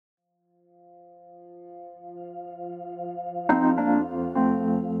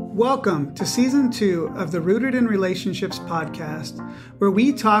Welcome to Season 2 of the Rooted in Relationships podcast, where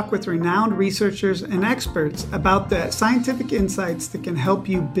we talk with renowned researchers and experts about the scientific insights that can help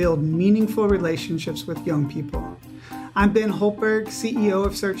you build meaningful relationships with young people. I'm Ben Holtberg, CEO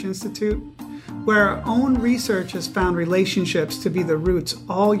of Search Institute, where our own research has found relationships to be the roots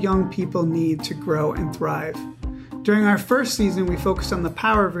all young people need to grow and thrive. During our first season, we focused on the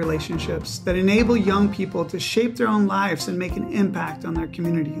power of relationships that enable young people to shape their own lives and make an impact on their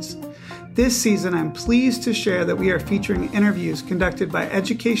communities. This season, I'm pleased to share that we are featuring interviews conducted by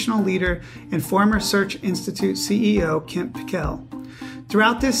educational leader and former Search Institute CEO Kent Pickell.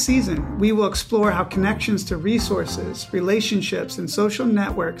 Throughout this season, we will explore how connections to resources, relationships, and social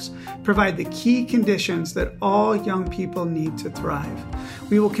networks provide the key conditions that all young people need to thrive.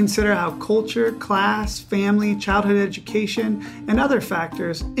 We will consider how culture, class, family, childhood education, and other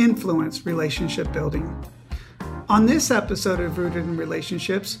factors influence relationship building. On this episode of Rooted in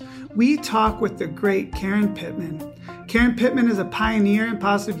Relationships, we talk with the great Karen Pittman. Karen Pittman is a pioneer in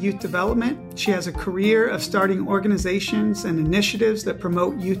positive youth development. She has a career of starting organizations and initiatives that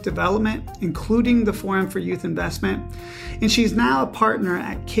promote youth development, including the Forum for Youth Investment, and she's now a partner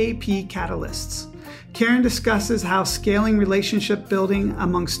at KP Catalysts. Karen discusses how scaling relationship building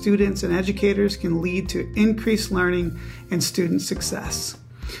among students and educators can lead to increased learning and student success.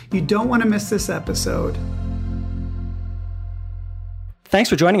 You don't want to miss this episode. Thanks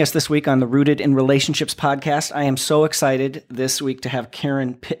for joining us this week on the Rooted in Relationships podcast. I am so excited this week to have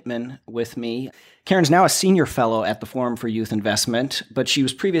Karen Pittman with me. Karen's now a senior fellow at the Forum for Youth Investment, but she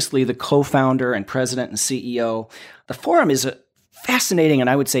was previously the co-founder and president and CEO. The Forum is a fascinating and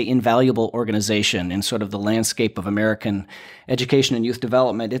I would say invaluable organization in sort of the landscape of American education and youth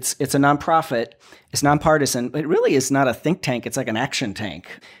development. It's a nonprofit. It's nonpartisan. It really is not a think tank. It's like an action tank.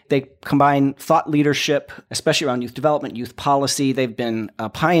 They combine thought leadership, especially around youth development, youth policy. They've been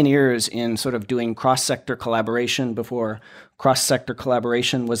pioneers in sort of doing cross-sector collaboration before cross-sector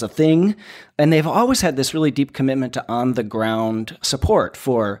collaboration was a thing. And they've always had this really deep commitment to on-the-ground support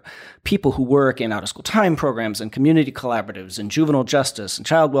for people who work in out-of-school time programs and community collaboratives and juvenile justice and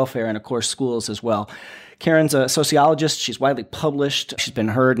child welfare and, of course, schools as well. Karen's a sociologist. She's widely published. She's been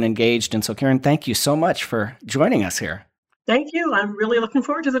heard and engaged. And so, Karen, thank you so much for joining us here. Thank you. I'm really looking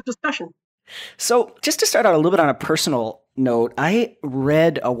forward to the discussion. So just to start out a little bit on a personal note, I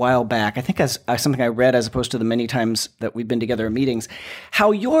read a while back, I think as something I read as opposed to the many times that we've been together in meetings,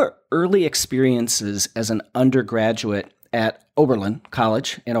 how your early experiences as an undergraduate at Oberlin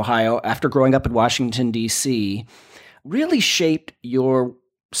College in Ohio, after growing up in Washington, D.C., really shaped your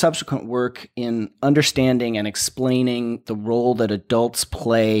subsequent work in understanding and explaining the role that adults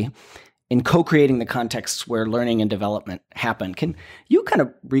play in co-creating the contexts where learning and development happen. Can you kind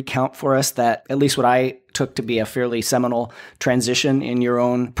of recount for us that, at least what I took to be a fairly seminal transition in your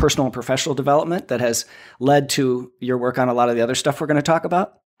own personal and professional development that has led to your work on a lot of the other stuff we're going to talk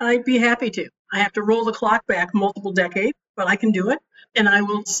about? I'd be happy to. I have to roll the clock back multiple decades, but I can do it. And I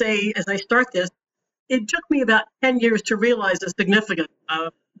will say, as I start this, it took me about 10 years to realize the significance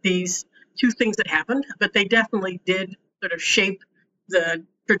of these two things that happened, but they definitely did sort of shape the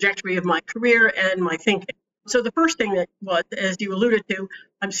trajectory of my career and my thinking. So the first thing that was, as you alluded to,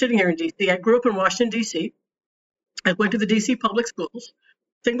 I'm sitting here in D.C. I grew up in Washington, D.C. I went to the D.C. public schools,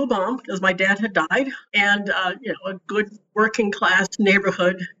 single mom because my dad had died, and a good working class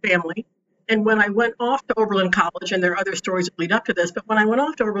neighborhood family. And when I went off to Oberlin College, and there are other stories that lead up to this, but when I went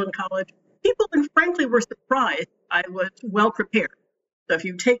off to Oberlin College, people, and frankly, were surprised I was well prepared. So if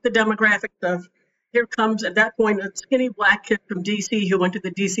you take the demographics of, here comes, at that point, a skinny black kid from D.C. who went to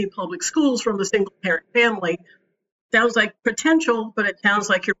the D.C. public schools from a single-parent family, sounds like potential, but it sounds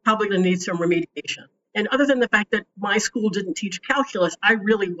like you're probably going to need some remediation. And other than the fact that my school didn't teach calculus, I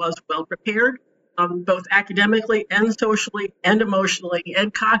really was well prepared, both academically and socially and emotionally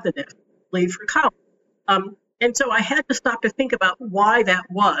and cognitively for college. And so I had to stop to think about why that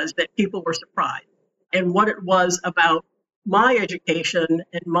was that people were surprised and what it was about my education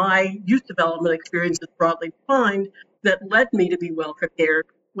and my youth development experiences broadly defined that led me to be well prepared,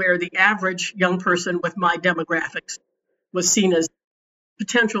 where the average young person with my demographics was seen as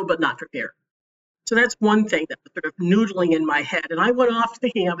potential but not prepared. So that's one thing that was sort of noodling in my head. And I went off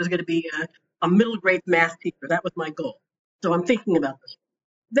thinking I was going to be a middle grade math teacher. That was my goal. So I'm thinking about this.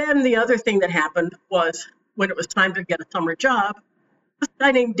 Then the other thing that happened was when it was time to get a summer job, this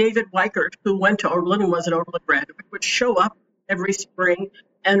guy named David Weichert, who went to Oberlin and was an Oberlin graduate, would show up every spring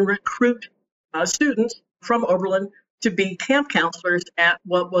and recruit students from Oberlin to be camp counselors at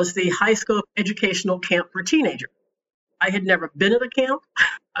what was the high school educational camp for teenagers. I had never been at a camp.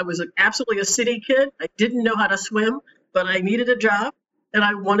 I was absolutely a city kid. I didn't know how to swim, but I needed a job. and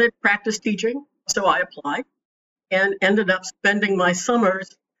I wanted practice teaching. So I applied and ended up spending my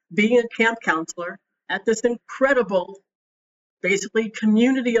summers being a camp counselor at this incredible, basically,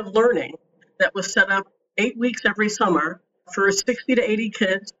 community of learning that was set up 8 weeks every summer for 60 to 80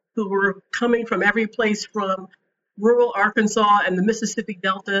 kids who were coming from every place from rural Arkansas and the Mississippi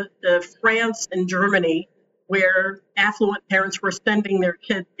Delta to France and Germany, where affluent parents were sending their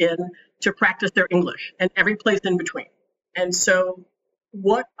kids in to practice their English, and every place in between. And so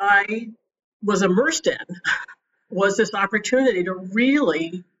what I was immersed in was this opportunity to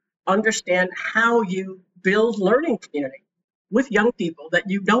really understand how you build learning community with young people that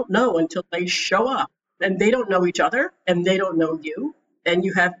you don't know until they show up, and they don't know each other and they don't know you. And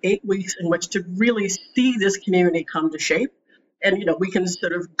you have 8 weeks in which to really see this community come to shape. And, we can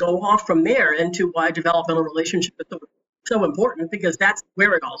sort of go off from there into why developmental relationship is so important, because that's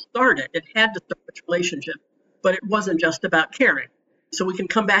where it all started. It had to start with relationship, but it wasn't just about caring. So we can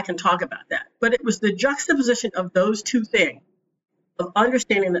come back and talk about that. But it was the juxtaposition of those two things, of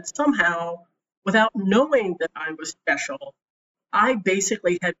understanding that somehow, without knowing that I was special, I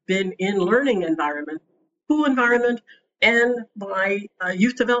basically had been in learning environment, school environment, and my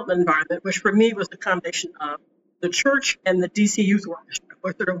youth development environment, which for me was the combination of the church and the DC Youth Orchestra,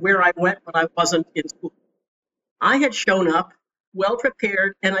 was sort of where I went when I wasn't in school. I had shown up well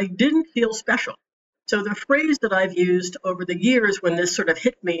prepared, and I didn't feel special. So the phrase that I've used over the years when this sort of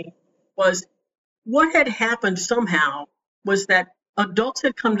hit me was, what had happened somehow was that adults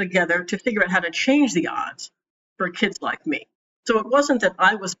had come together to figure out how to change the odds for kids like me. So it wasn't that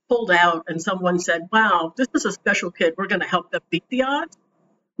I was pulled out and someone said, wow, this is a special kid, we're going to help them beat the odds.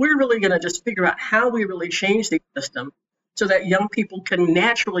 We're really going to just figure out how we really change the system so that young people can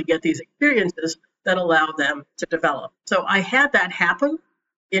naturally get these experiences that allow them to develop. So I had that happen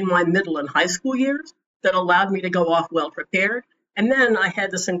in my middle and high school years that allowed me to go off well prepared. And then I had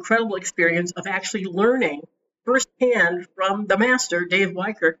this incredible experience of actually learning firsthand from the master, Dave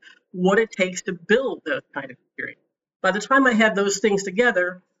Weichert, what it takes to build those kind of experiences. By the time I had those things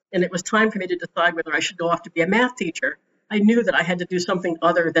together, and it was time for me to decide whether I should go off to be a math teacher, I knew that I had to do something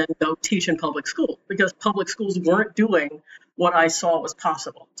other than go teach in public schools, because public schools weren't doing what I saw was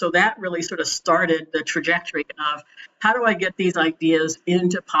possible. So that really sort of started the trajectory of how do I get these ideas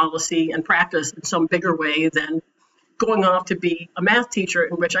into policy and practice in some bigger way than going off to be a math teacher,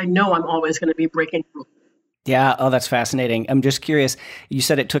 in which I know I'm always going to be breaking rules. Yeah. Oh, that's fascinating. I'm just curious. You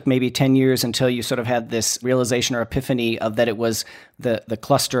said it took maybe 10 years until you sort of had this realization or epiphany of that it was the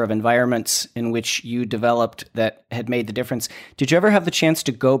cluster of environments in which you developed that had made the difference. Did you ever have the chance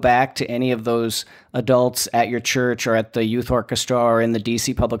to go back to any of those adults at your church or at the youth orchestra or in the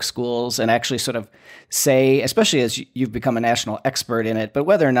DC public schools and actually sort of say, especially as you've become a national expert in it, but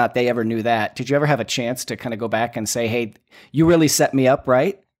whether or not they ever knew that, did you ever have a chance to kind of go back and say, hey, you really set me up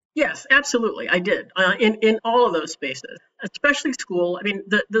right? Yes, absolutely. I did in all of those spaces, especially school. I mean,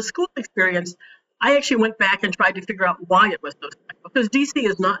 the school experience, I actually went back and tried to figure out why it was so special, because DC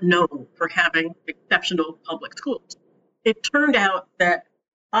is not known for having exceptional public schools. It turned out that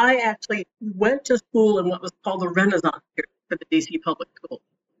I actually went to school in what was called the Renaissance period for the DC public schools.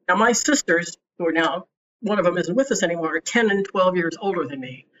 Now, my sisters, who are now, one of them isn't with us anymore, are 10 and 12 years older than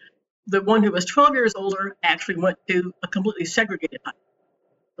me. The one who was 12 years older actually went to a completely segregated high school.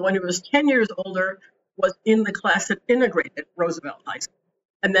 The one who was 10 years older was in the class that integrated Roosevelt High School.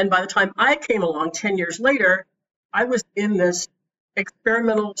 And then by the time I came along 10 years later, I was in this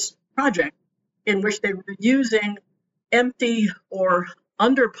experimental project in which they were using empty or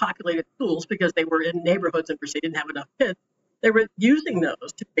underpopulated schools because they were in neighborhoods in which they didn't have enough kids. They were using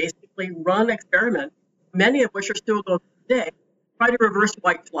those to basically run experiments, many of which are still going today, try to reverse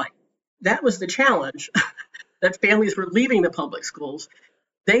white flight. That was the challenge, that families were leaving the public schools.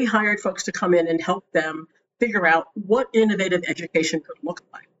 They hired folks to come in and help them figure out what innovative education could look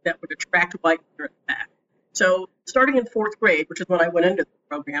like that would attract white parents back. So starting in fourth grade, which is when I went into the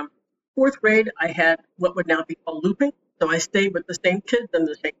program, fourth grade, I had what would now be called looping. So I stayed with the same kids and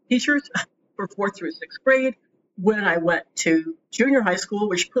the same teachers for fourth through sixth grade. When I went to junior high school,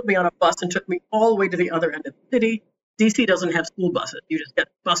 which put me on a bus and took me all the way to the other end of the city, DC doesn't have school buses. You just get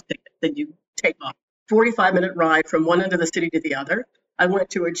a bus ticket, then you take off. 45-minute ride from one end of the city to the other. I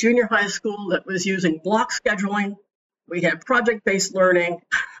went to a junior high school that was using block scheduling. We had project-based learning.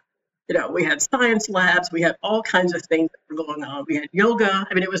 We had science labs. We had all kinds of things that were going on. We had yoga.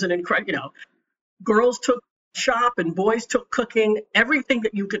 I mean, it was an incredible, girls took shop and boys took cooking. Everything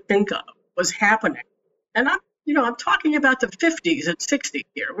that you could think of was happening. And I'm talking about the 50s and 60s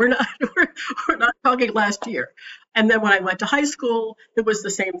here. We're not talking last year. And then when I went to high school, it was the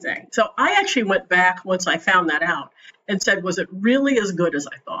same thing. So I actually went back once I found that out and said, was it really as good as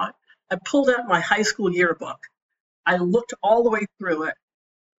I thought? I pulled out my high school yearbook. I looked all the way through it.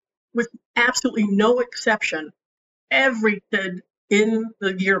 With absolutely no exception, every kid in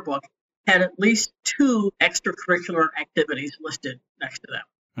the yearbook had at least 2 extracurricular activities listed next to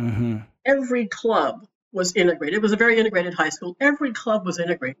them. Mm-hmm. Every club was integrated. It was a very integrated high school. Every club was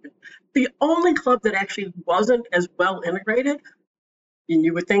integrated. The only club that actually wasn't as well integrated, and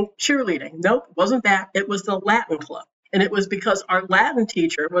you would think cheerleading. Nope, wasn't that. It was the Latin club. And it was because our Latin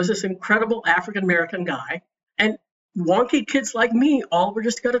teacher was this incredible African-American guy. And wonky kids like me all were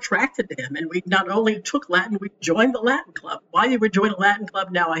just got attracted to him. And we not only took Latin, we joined the Latin club. Why you would join a Latin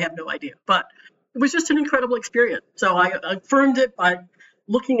club now, I have no idea. But it was just an incredible experience. So I affirmed it by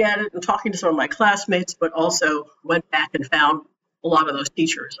looking at it and talking to some of my classmates, but also went back and found a lot of those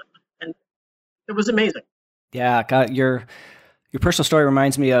teachers. And it was amazing. Yeah, God, your personal story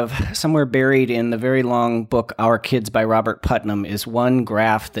reminds me of somewhere buried in the very long book, Our Kids by Robert Putnam, is one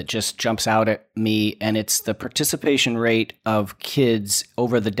graph that just jumps out at me, and it's the participation rate of kids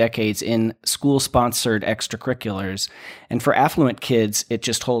over the decades in school-sponsored extracurriculars. And for affluent kids, it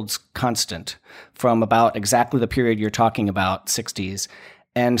just holds constant from about exactly the period you're talking about, 60s.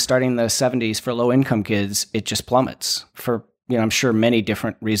 And starting in the 70s, for low-income kids, it just plummets for I'm sure many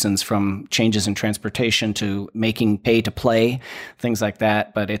different reasons, from changes in transportation to making pay to play, things like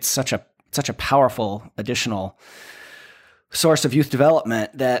that. But it's such a powerful additional source of youth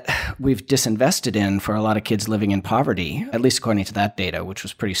development that we've disinvested in for a lot of kids living in poverty, at least according to that data, which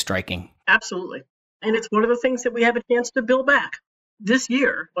was pretty striking. Absolutely. And it's one of the things that we have a chance to build back this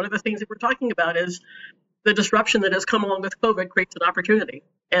year. One of the things that we're talking about is the disruption that has come along with COVID creates an opportunity.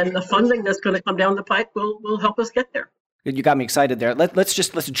 And the funding that's going to come down the pipe will help us get there. You got me excited there. Let's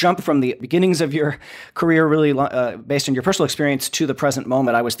jump from the beginnings of your career, really based on your personal experience, to the present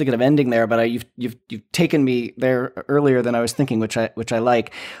moment. I was thinking of ending there, but you've taken me there earlier than I was thinking, which I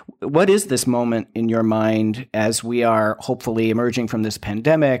like. What is this moment in your mind as we are hopefully emerging from this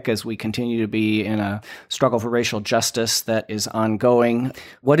pandemic, as we continue to be in a struggle for racial justice that is ongoing?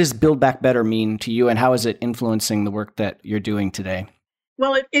 What does Build Back Better mean to you, and how is it influencing the work that you're doing today?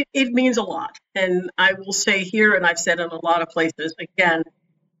 Well, it means a lot. And I will say here, and I've said in a lot of places, again,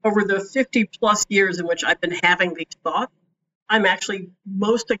 over the 50 plus years in which I've been having these thoughts, I'm actually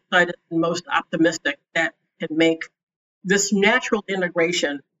most excited and most optimistic that can make this natural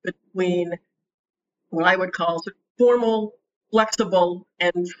integration between what I would call formal, flexible,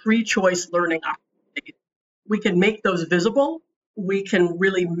 and free choice learning opportunities. We can make those visible. We can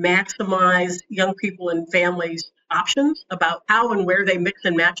really maximize young people and families' options about how and where they mix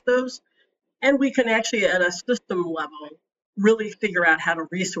and match those. And we can actually, at a system level, really figure out how to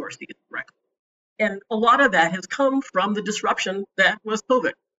resource these correctly. And a lot of that has come from the disruption that was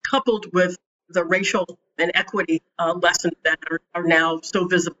COVID, coupled with the racial and equity lessons that are now so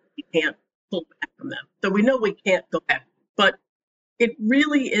visible we can't pull back from them. So we know we can't go back. But it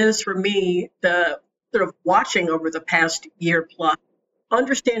really is, for me, the sort of watching over the past year plus,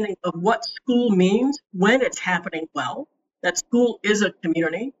 understanding of what school means when it's happening well, that school is a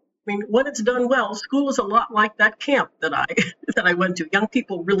community. I mean, when it's done well, school is a lot like that camp that I went to. Young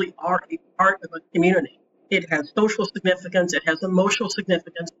people really are a part of a community. It has social significance. It has emotional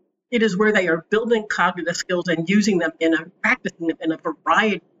significance. It is where they are building cognitive skills and using them practicing them in a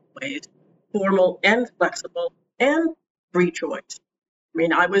variety of ways, formal and flexible and free choice. I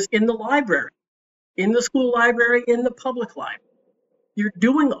mean, I was in the library, in the school library, in the public library. You're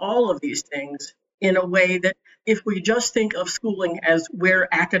doing all of these things in a way that if we just think of schooling as where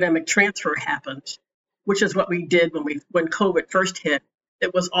academic transfer happens, which is what we did when COVID first hit,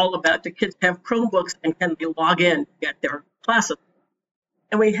 it was all about, do kids have Chromebooks and can they log in to get their classes?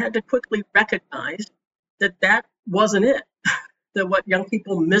 And we had to quickly recognize that wasn't it. That what young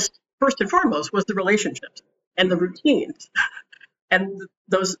people missed first and foremost was the relationships and the routines and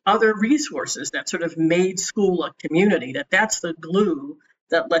those other resources that sort of made school a community, that's the glue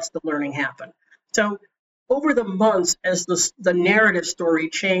that lets the learning happen. So over the months, as the narrative story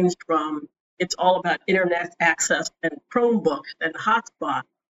changed from it's all about internet access and Chromebooks and hotspots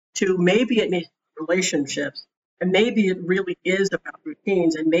to maybe it needs relationships, and maybe it really is about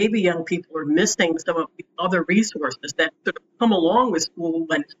routines, and maybe young people are missing some of the other resources that sort of come along with school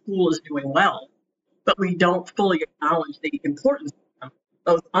when school is doing well, but we don't fully acknowledge the importance of them,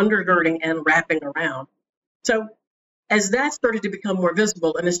 both undergirding and wrapping around. So as that started to become more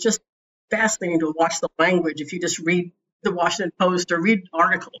visible, and it's just fascinating to watch the language. If you just read the Washington Post or read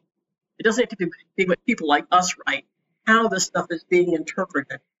articles, it doesn't have to be what people like us write. How this stuff is being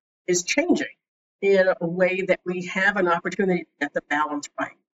interpreted is changing. in a way that we have an opportunity to get the balance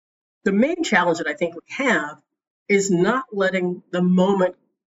right. The main challenge that I think we have is not letting the moment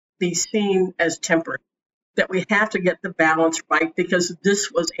be seen as temporary, that we have to get the balance right because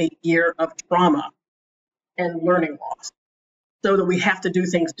this was a year of trauma and learning loss. So that we have to do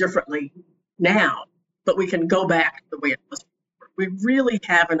things differently now, but we can go back to the way it was before. We really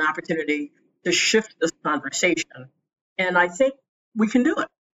have an opportunity to shift this conversation. And I think we can do it.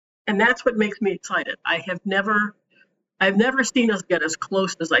 And that's what makes me excited. I've never seen us get as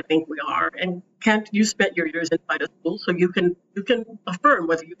close as I think we are. And Kent, you spent your years inside a school, so you can affirm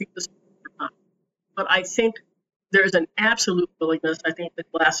whether you think this is or not. But I think there's an absolute willingness. I think the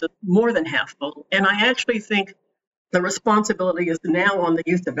glass is more than half full. And I actually think the responsibility is now on the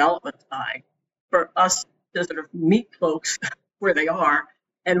youth development side for us to sort of meet folks where they are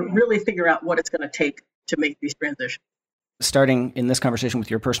and really figure out what it's going to take to make these transitions. Starting in this conversation with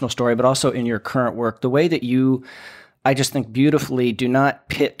your personal story, but also in your current work, the way that you, I just think beautifully, do not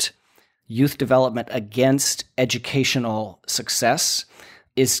pit youth development against educational success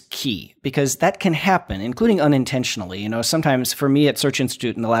is key, because that can happen, including unintentionally. Sometimes for me at Search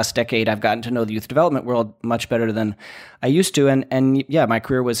Institute in the last decade, I've gotten to know the youth development world much better than I used to. And yeah, my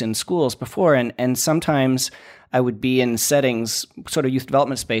career was in schools before. And sometimes I would be in settings, sort of youth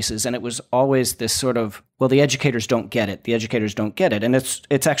development spaces, and it was always this sort of, well, the educators don't get it. The educators don't get it. And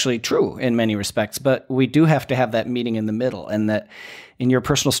it's actually true in many respects, but we do have to have that meeting in the middle. And that in your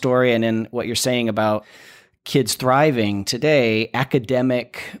personal story and in what you're saying about kids thriving today,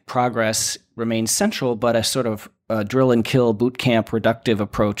 academic progress remains central, but a sort of drill and kill boot camp reductive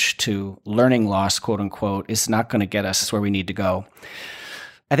approach to learning loss, quote unquote, is not going to get us where we need to go.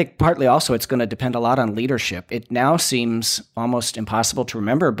 I think partly also it's going to depend a lot on leadership. It now seems almost impossible to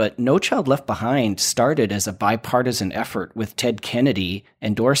remember, but No Child Left Behind started as a bipartisan effort with Ted Kennedy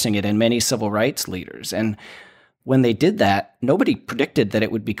endorsing it and many civil rights leaders. And when they did that, nobody predicted that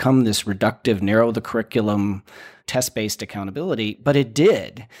it would become this reductive, narrow the curriculum, test-based accountability, but it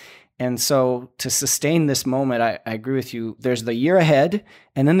did. And so to sustain this moment, I agree with you. There's the year ahead,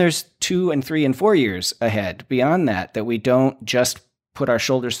 and then there's 2 and 3 and 4 years ahead beyond that we don't just put our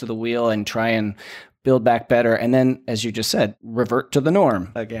shoulders to the wheel and try and build back better. And then, as you just said, revert to the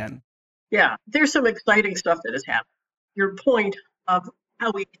norm again. Yeah, there's some exciting stuff that has happened. Your point of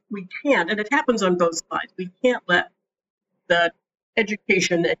how we can't, and it happens on both sides, we can't let the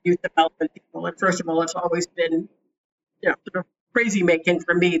education and youth development people, and first of all, it's always been sort of crazy making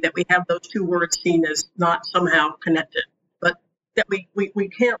for me that we have those two words seen as not somehow connected, but that we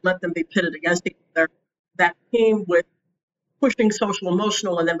can't let them be pitted against each other. That came with pushing social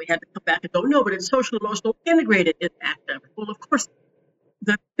emotional, and then we had to come back and go, no, but it's social emotional integrated in academic. Well, of course,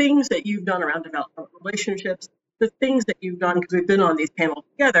 the things that you've done around development relationships, the things that you've done, because we've been on these panels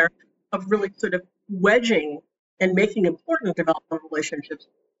together, of really sort of wedging and making important development relationships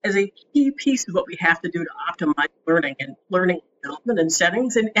as a key piece of what we have to do to optimize learning and learning development and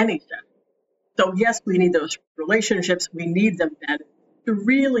settings in any setting. So yes, we need those relationships. We need them then to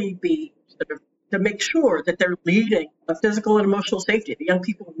really be sort of, to make sure that they're leading the physical and emotional safety. The young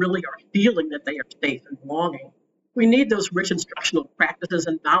people really are feeling that they are safe and belonging. We need those rich instructional practices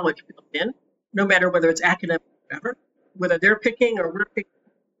and knowledge built in, no matter whether it's academic or whatever, whether they're picking or we're picking.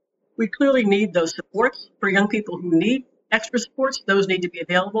 We clearly need those supports for young people who need extra supports. Those need to be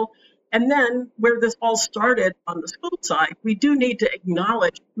available. And then where this all started on the school side, we do need to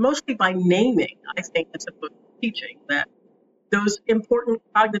acknowledge, mostly by naming, I think it's a good teaching, that those important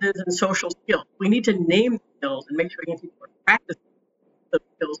cognitive and social skills, we need to name the skills and make sure young people are practicing those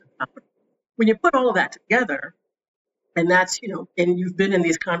skills. When you put all of that together, and that's, and you've been in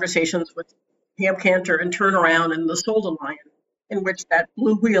these conversations with Camp Cantor and Turnaround and the Solden Lion, in which that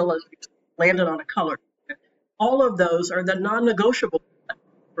blue wheel has landed on a color. All of those are the non-negotiable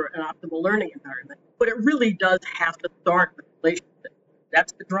for an optimal learning environment. But it really does have to start with relationships.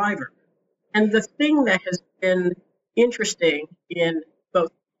 That's the driver. And the thing that has been interesting in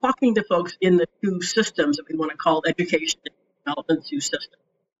both talking to folks in the two systems that we want to call education and development two systems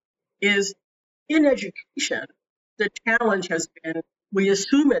is in education, the challenge has been we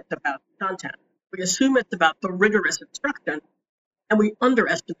assume it's about content. We assume it's about the rigorous instruction, and we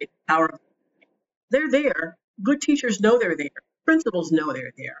underestimate the power of it. They're there. Good teachers know they're there. Principals know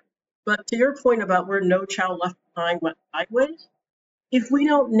they're there. But to your point about where No Child Left Behind went sideways, if we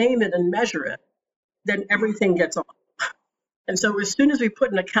don't name it and measure it, then everything gets off. And so as soon as we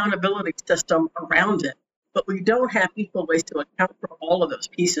put an accountability system around it, but we don't have equal ways to account for all of those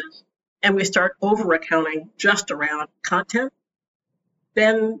pieces, and we start over-accounting just around content,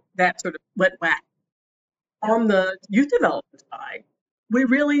 then that sort of went whack. On the youth development side, We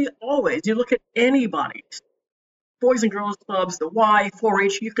really always, you look at anybody's, Boys and Girls Clubs, the Y,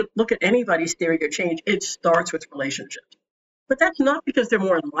 4-H, you could look at anybody's theory of change. It starts with relationships. But that's not because they're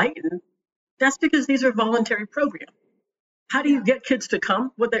more enlightened. That's because these are voluntary programs. How do you get kids to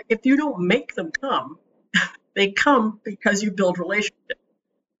come? Well, if you don't make them come, they come because you build relationships.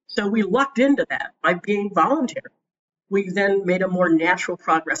 So we lucked into that by being voluntary. We then made a more natural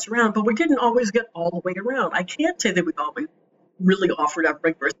progress around, but we didn't always get all the way around. I can't say that we always really offered up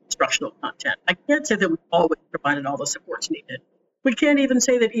rigorous instructional content. I can't say that we always provided all the supports needed. We can't even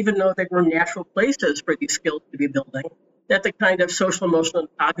say that even though they were natural places for these skills to be building, that the kind of social, emotional, and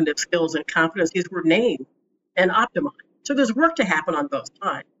cognitive skills and competencies were named and optimized. So there's work to happen on both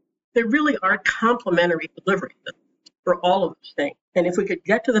sides. They really are complementary delivery for all of those things. And if we could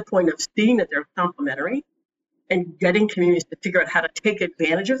get to the point of seeing that they're complementary and getting communities to figure out how to take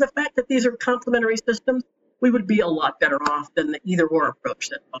advantage of the fact that these are complementary systems, we would be a lot better off than the either-or approach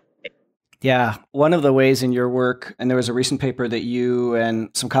that. Yeah. One of the ways in your work, and there was a recent paper that you and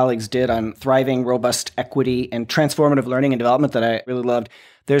some colleagues did on thriving, robust equity and transformative learning and development that I really loved.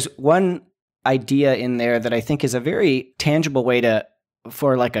 There's one idea in there that I think is a very tangible way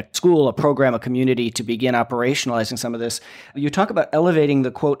for like a school, a program, a community to begin operationalizing some of this. You talk about elevating the,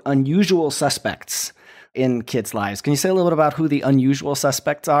 quote, unusual suspects in kids' lives. Can you say a little bit about who the unusual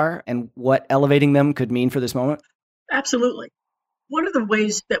suspects are and what elevating them could mean for this moment? Absolutely. One of the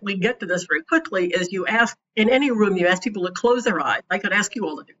ways that we get to this very quickly is you ask, in any room, you ask people to close their eyes. I could ask you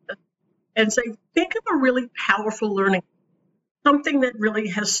all to do this and say, think of a really powerful learning, something that really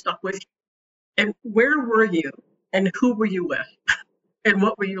has stuck with you. And where were you and who were you with and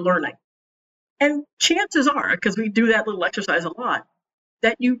what were you learning? And chances are, because we do that little exercise a lot,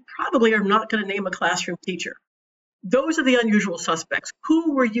 that you probably are not going to name a classroom teacher. Those are the unusual suspects.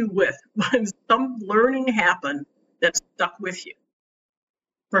 Who were you with when some learning happened that stuck with you?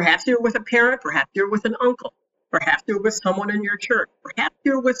 Perhaps you're with a parent, perhaps you're with an uncle, perhaps you're with someone in your church, perhaps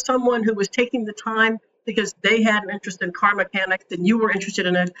you're with someone who was taking the time because they had an interest in car mechanics and you were interested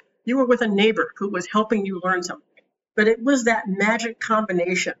in it. You were with a neighbor who was helping you learn something. But it was that magic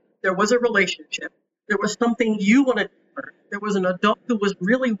combination. There was a relationship. There was something you wanted to learn. There was an adult who was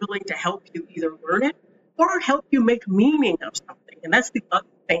really willing to help you either learn it or help you make meaning of something. And that's the other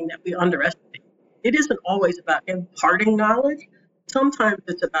thing that we underestimate. It isn't always about imparting knowledge. Sometimes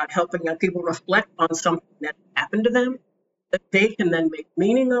it's about helping young people reflect on something that happened to them that they can then make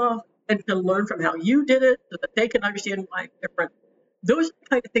meaning of and can learn from how you did it so that they can understand why it's different. Those are the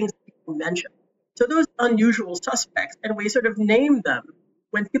kind of things that people mention. So those unusual suspects, and we sort of name them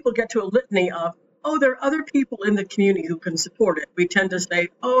when people get to a litany of, oh, there are other people in the community who can support it. We tend to say,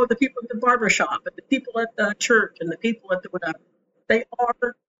 oh, the people at the barbershop, and the people at the church, and the people at the whatever. They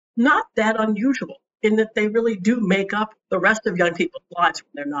are not that unusual in that they really do make up the rest of young people's lives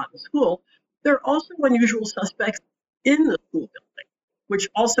when they're not in school. They're also unusual suspects in the school building, which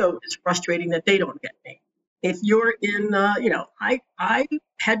also is frustrating that they don't get named. If you're in, I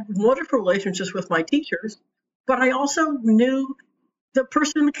had wonderful relationships with my teachers, but I also knew the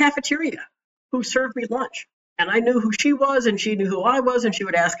person in the cafeteria who served me lunch. And I knew who she was, and she knew who I was, and she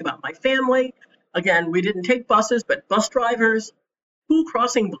would ask about my family. Again, we didn't take buses, but bus drivers, school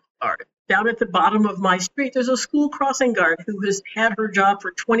crossing guard. Down at the bottom of my street, there's a school crossing guard who has had her job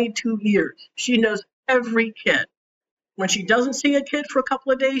for 22 years. She knows every kid. When she doesn't see a kid for a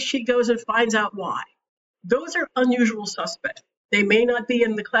couple of days, she goes and finds out why. Those are unusual suspects. They may not be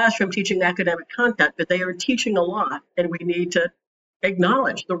in the classroom teaching academic content, but they are teaching a lot, and we need to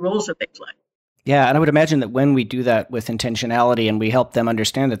acknowledge the roles that they play. Yeah, and I would imagine that when we do that with intentionality and we help them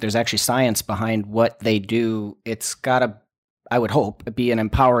understand that there's actually science behind what they do, it's got to, I would hope, be an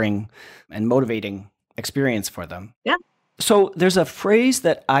empowering and motivating experience for them. Yeah. So there's a phrase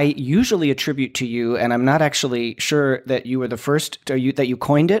that I usually attribute to you, and I'm not actually sure that you were the first, that you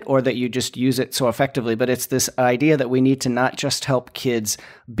coined it, or that you just use it so effectively, but it's this idea that we need to not just help kids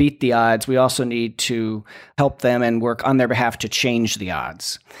beat the odds, we also need to help them and work on their behalf to change the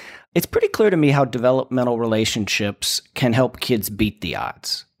odds. It's pretty clear to me how developmental relationships can help kids beat the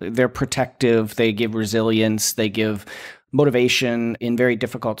odds. They're protective, they give resilience, they give motivation in very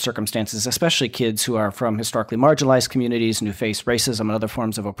difficult circumstances, especially kids who are from historically marginalized communities and who face racism and other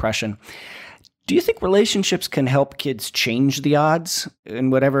forms of oppression. Do you think relationships can help kids change the odds, and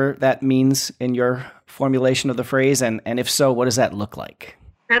whatever that means in your formulation of the phrase? And if so, what does that look like?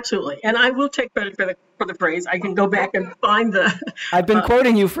 Absolutely. And I will take credit for the phrase. I can go back and find the... I've been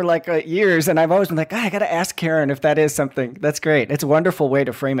quoting you for years, and I've always been like, I got to ask Karen if that is something. That's great. It's a wonderful way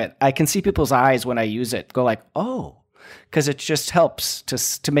to frame it. I can see people's eyes when I use it go like, oh, because it just helps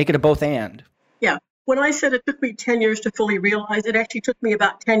to make it a both and. Yeah. when I said it took me 10 years to fully realize, it actually took me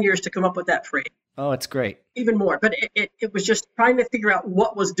about 10 years to come up with that phrase. Oh, it's great. Even more. But it was just trying to figure out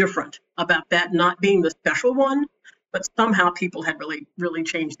what was different about that not being the special one, but somehow people had really, really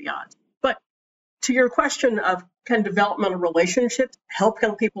changed the odds. But to your question of can developmental relationships help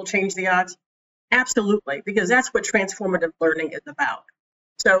young people change the odds? Absolutely, because that's what transformative learning is about.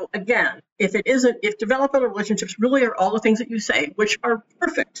 So again, if developmental relationships really are all the things that you say, which are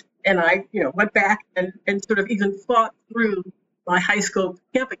perfect, and I went back and sort of even thought through my high school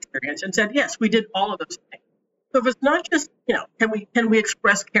camp experience and said, yes, we did all of those things. So if it's not just, can we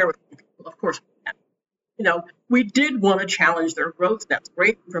express care with people? Of course we can. We did want to challenge their growth. That's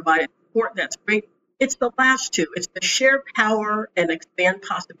great. We provided support. That's great. It's the last two. It's the share power and expand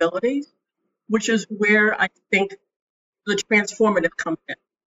possibilities, which is where I think the transformative comes in.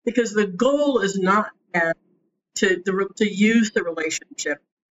 Because the goal is not to use the relationship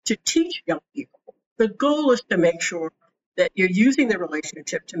to teach young people. The goal is to make sure that you're using the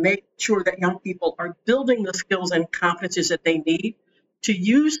relationship to make sure that young people are building the skills and competencies that they need to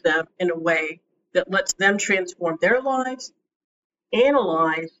use them in a way that lets them transform their lives,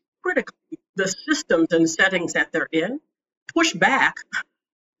 analyze critically the systems and settings that they're in, push back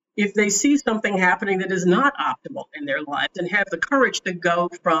if they see something happening that is not optimal in their lives, and have the courage to go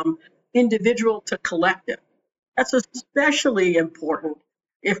from individual to collective. That's especially important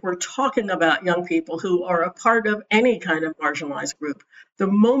if we're talking about young people who are a part of any kind of marginalized group. The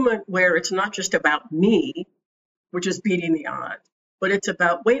moment where it's not just about me, which is beating the odds, but it's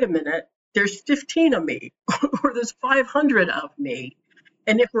about, wait a minute, there's 15 of me, or there's 500 of me.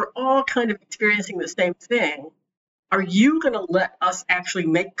 And if we're all kind of experiencing the same thing, are you going to let us actually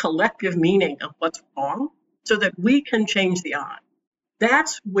make collective meaning of what's wrong so that we can change the odds?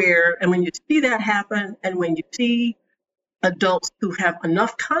 That's where, and when you see that happen, and when you see adults who have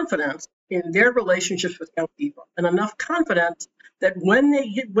enough confidence in their relationships with young people, and enough confidence that when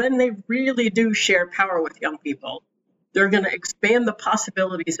they really do share power with young people, they're going to expand the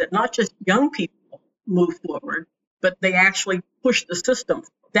possibilities that not just young people move forward, but they actually push the system.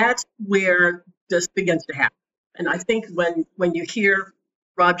 That's where this begins to happen. And I think when you hear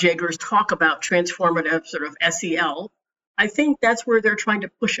Rob Jaegers talk about transformative sort of SEL, I think that's where they're trying to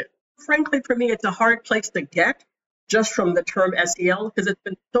push it. Frankly, for me, it's a hard place to get just from the term SEL, because it's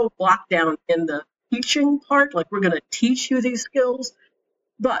been so locked down in the teaching part, like we're going to teach you these skills.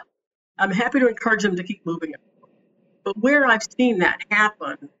 But I'm happy to encourage them to keep moving it. But where I've seen that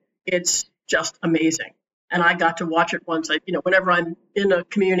happen, it's just amazing. And I got to watch it once. Whenever I'm in a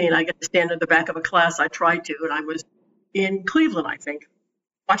community and I get to stand in the back of a class, I try to. And I was in Cleveland, I think,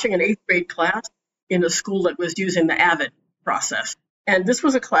 watching an 8th grade class in a school that was using the AVID process. And this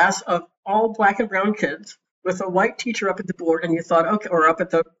was a class of all Black and brown kids with a white teacher up at the board. And you thought, okay, or up at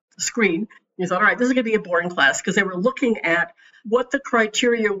the screen. You thought, all right, this is going to be a boring class, because they were looking at what the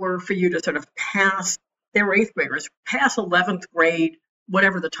criteria were for you to sort of pass. They were 8th graders, pass 11th grade,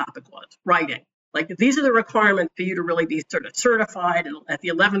 whatever the topic was, writing. Like, these are the requirements for you to really be sort of certified at the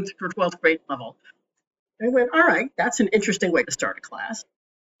 11th or 12th grade level. And I went, all right, that's an interesting way to start a class.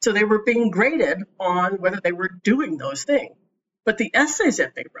 So they were being graded on whether they were doing those things. But the essays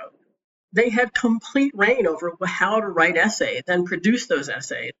that they wrote, they had complete reign over how to write essays and produce those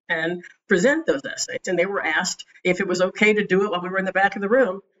essays and present those essays. And they were asked if it was okay to do it while we were in the back of the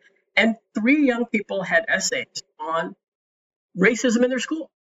room. And 3 young people had essays on racism in their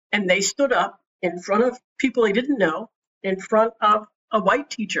school. And they stood up in front of people they didn't know, in front of a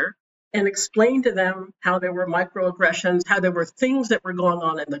white teacher, and explained to them how there were microaggressions, how there were things that were going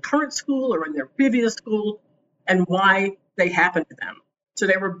on in the current school or in their previous school, and why they happened to them. So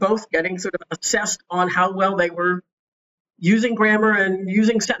they were both getting sort of assessed on how well they were using grammar and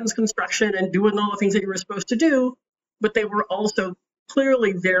using sentence construction and doing all the things that you were supposed to do, but they were also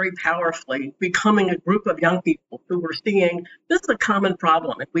clearly very powerfully becoming a group of young people who were seeing this is a common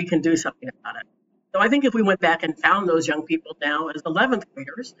problem and we can do something about it. So I think if we went back and found those young people now as 11th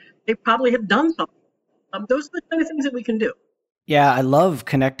graders, they probably have done something. Those are the kind of things that we can do. Yeah, I love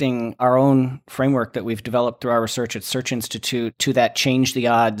connecting our own framework that we've developed through our research at Search Institute to that change the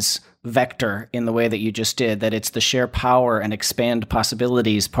odds vector in the way that you just did, that it's the share power and expand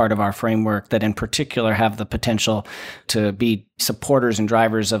possibilities part of our framework that in particular have the potential to be supporters and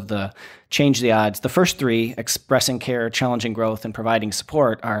drivers of the change the odds. The first 3, expressing care, challenging growth, and providing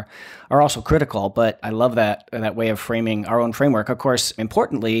support, are also critical, but I love that way of framing our own framework. Of course,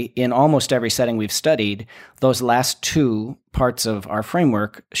 importantly, in almost every setting we've studied, those last 2 parts of our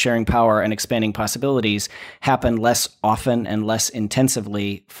framework, sharing power and expanding possibilities, happen less often and less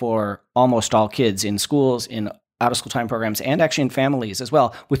intensively for almost all kids in schools, in out-of-school time programs and actually in families as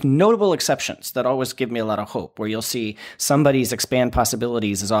well, with notable exceptions that always give me a lot of hope, where you'll see somebody's expand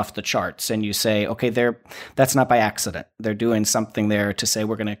possibilities is off the charts, and you say, okay, that's not by accident. They're doing something there to say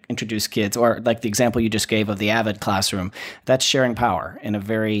we're going to introduce kids, or like the example you just gave of the Avid classroom, that's sharing power in a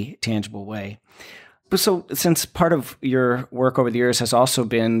very tangible way. So since part of your work over the years has also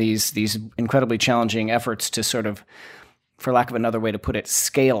been these incredibly challenging efforts to sort of, for lack of another way to put it,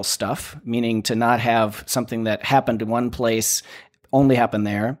 scale stuff, meaning to not have something that happened in one place only happen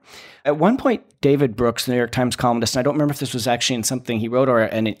there. At one point, David Brooks, the New York Times columnist, and I don't remember if this was actually in something he wrote or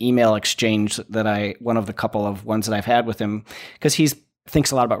in an email exchange that one of the couple of ones that I've had with him, because he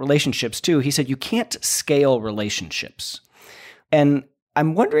thinks a lot about relationships too. He said, you can't scale relationships. And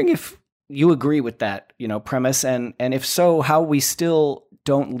I'm wondering if you agree with that, premise, and if so, how we still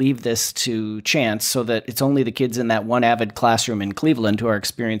don't leave this to chance so that it's only the kids in that one Avid classroom in Cleveland who are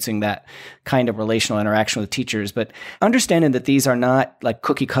experiencing that kind of relational interaction with teachers. But understanding that these are not like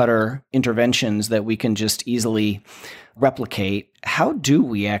cookie cutter interventions that we can just easily replicate, how do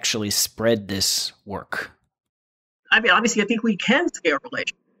we actually spread this work? I mean, obviously, I think we can scale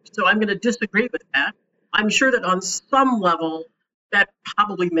relationships. So I'm going to disagree with that. I'm sure that on some level, that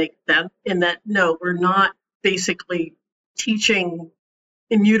probably makes sense in that, no, we're not basically teaching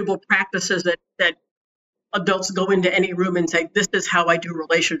immutable practices that adults go into any room and say, this is how I do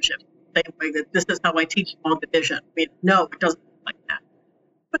relationships. Same way that this is how I teach long division. I mean, no, it doesn't look like that.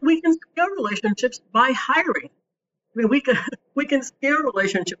 But we can scale relationships by hiring. I mean, we can scale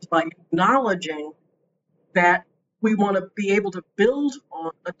relationships by acknowledging that we want to be able to build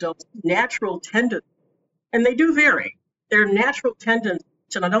on adults' natural tendencies. And they do vary. Their natural tendency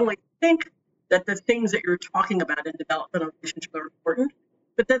to not only think that the things that you're talking about in development of relationships are important,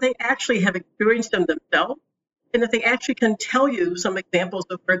 but that they actually have experienced them themselves, and that they actually can tell you some examples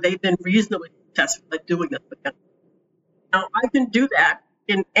of where they've been reasonably successful at doing this with them. Now, I can do that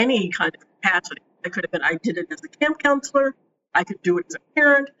in any kind of capacity. I did it as a camp counselor. I could do it as a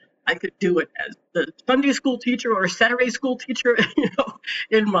parent. I could do it as the Sunday school teacher or Saturday school teacher,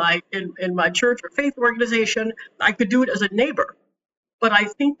 in my church or faith organization. I could do it as a neighbor. But I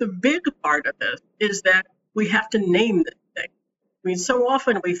think the big part of this is that we have to name this thing. I mean, so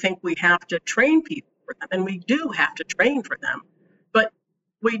often we think we have to train people for them, and we do have to train for them. But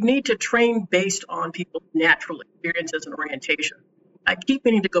we need to train based on people's natural experiences and orientation. I keep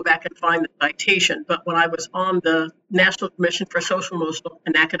meaning to go back and find the citation, but when I was on the National Commission for Social, Emotional,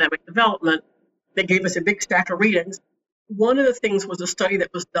 and Academic Development, they gave us a big stack of readings. One of the things was a study that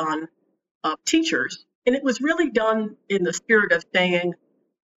was done of teachers, and it was really done in the spirit of saying,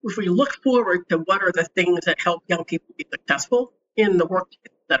 if we look forward to what are the things that help young people be successful in the workplace,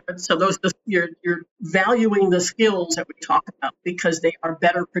 so you're valuing the skills that we talk about because they are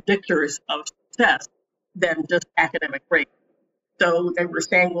better predictors of success than just academic grades. So they were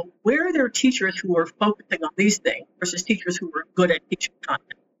saying, well, where are there teachers who are focusing on these things versus teachers who are good at teaching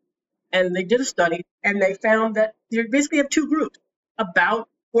content? And they did a study, and they found that you basically have two groups. About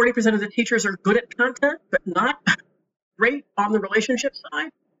 40% of the teachers are good at content, but not great on the relationship side.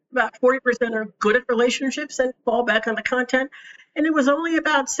 About 40% are good at relationships and fall back on the content. And it was only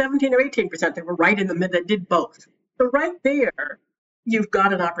about 17 or 18% that were right in the middle that did both. So right there, you've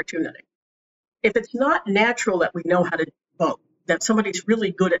got an opportunity. If it's not natural that we know how to do both, that somebody's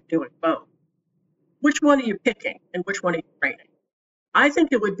really good at doing both, which one are you picking and which one are you training? I think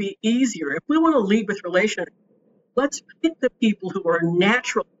it would be easier if we want to lead with relationships. Let's pick the people who are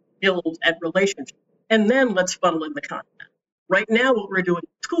naturally skilled at relationships, and then let's funnel in the content. Right now, what we're doing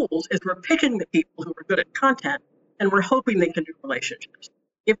in schools is we're picking the people who are good at content, and we're hoping they can do relationships.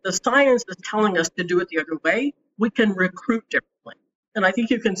 If the science is telling us to do it the other way, we can recruit differently. And I think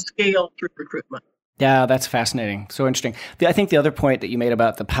you can scale through recruitment. Yeah, that's fascinating. So interesting. I think the other point that you made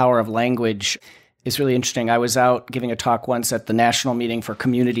about the power of language is really interesting. I was out giving a talk once at the National Meeting for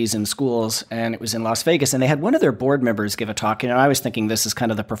Communities in Schools, and it was in Las Vegas, and they had one of their board members give a talk. And I was thinking this is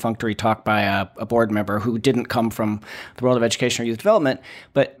kind of the perfunctory talk by a board member who didn't come from the world of education or youth development,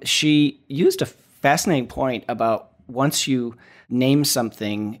 but she used a fascinating point about once you name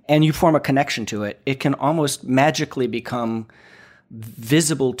something and you form a connection to it, it can almost magically become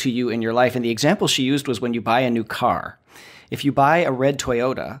visible to you in your life. And the example she used was when you buy a new car. If you buy a red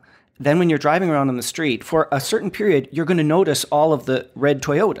Toyota, then when you're driving around on the street, for a certain period, you're going to notice all of the red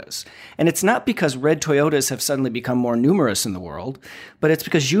Toyotas. And it's not because red Toyotas have suddenly become more numerous in the world, but it's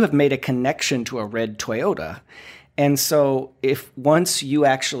because you have made a connection to a red Toyota. And so if once you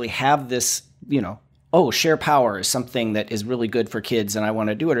actually have this, oh, share power is something that is really good for kids and I want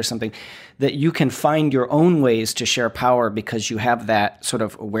to do it or something, that you can find your own ways to share power because you have that sort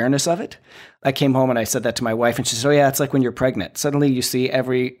of awareness of it. I came home and I said that to my wife and she said, oh yeah, it's like when you're pregnant. Suddenly you see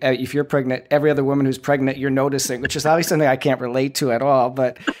if you're pregnant, every other woman who's pregnant, you're noticing, which is obviously something I can't relate to at all.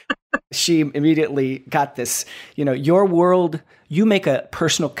 But she immediately got this, your world, you make a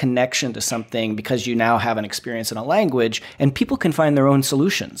personal connection to something because you now have an experience in a language, and people can find their own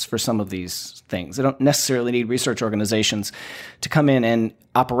solutions for some of these things. They don't necessarily need research organizations to come in and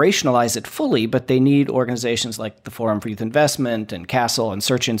operationalize it fully, but they need organizations like the Forum for Youth Investment and CASEL and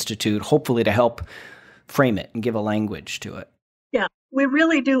Search Institute, hopefully to help frame it and give a language to it. Yeah, we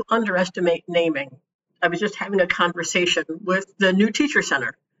really do underestimate naming. I was just having a conversation with the New Teacher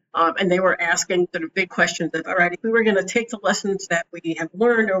Center. And they were asking sort of big questions of, all right, if we were going to take the lessons that we have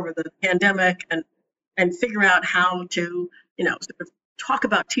learned over the pandemic and figure out how to, sort of talk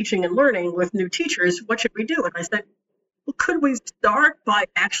about teaching and learning with new teachers, what should we do? And I said, well, could we start by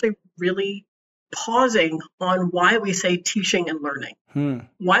actually really pausing on why we say teaching and learning,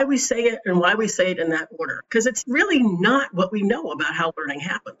 why we say it and why we say it in that order? Because it's really not what we know about how learning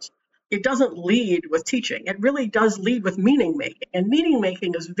happens. It doesn't lead with teaching. It really does lead with meaning making. And meaning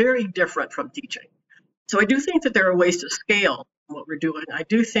making is very different from teaching. So I do think that there are ways to scale what we're doing. I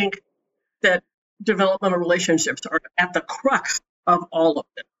do think that developmental relationships are at the crux of all of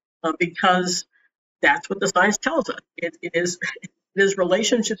it because that's what the science tells us. It is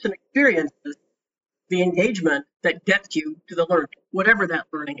relationships and experiences, the engagement that gets you to the learning, whatever that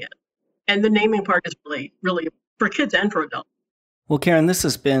learning is. And the naming part is really, really for kids and for adults. Well, Karen, this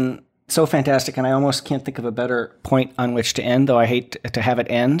has been so fantastic, and I almost can't think of a better point on which to end, though I hate to have it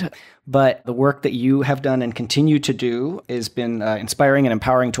end. But the work that you have done and continue to do has been inspiring and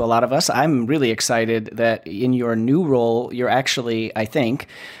empowering to a lot of us. I'm really excited that in your new role, you're actually, I think,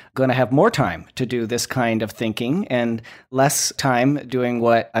 going to have more time to do this kind of thinking and less time doing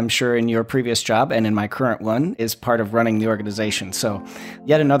what I'm sure in your previous job and in my current one is part of running the organization. So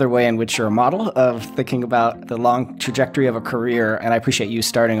yet another way in which you're a model of thinking about the long trajectory of a career. And I appreciate you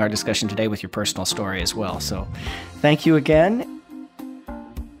starting our discussion today with your personal story as well. So thank you again.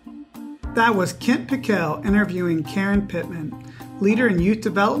 That was Kent Pickell interviewing Karen Pittman, leader in youth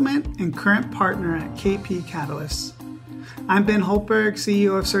development and current partner at KP Catalyst. I'm Ben Holtberg,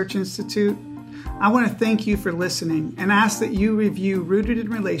 CEO of Search Institute. I want to thank you for listening and ask that you review Rooted in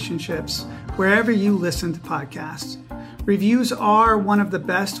Relationships wherever you listen to podcasts. Reviews are one of the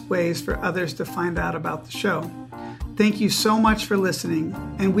best ways for others to find out about the show. Thank you so much for listening,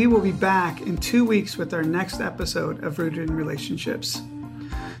 and we will be back in 2 weeks with our next episode of Rooted in Relationships.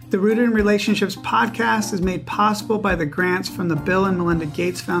 The Rooted in Relationships podcast is made possible by the grants from the Bill and Melinda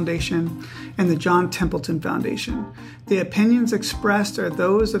Gates Foundation and the John Templeton Foundation. The opinions expressed are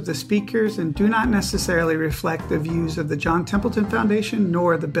those of the speakers and do not necessarily reflect the views of the John Templeton Foundation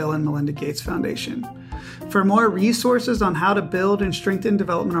nor the Bill and Melinda Gates Foundation. For more resources on how to build and strengthen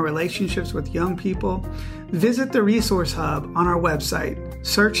developmental relationships with young people, visit the Resource Hub on our website,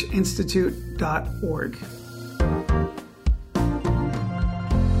 searchinstitute.org.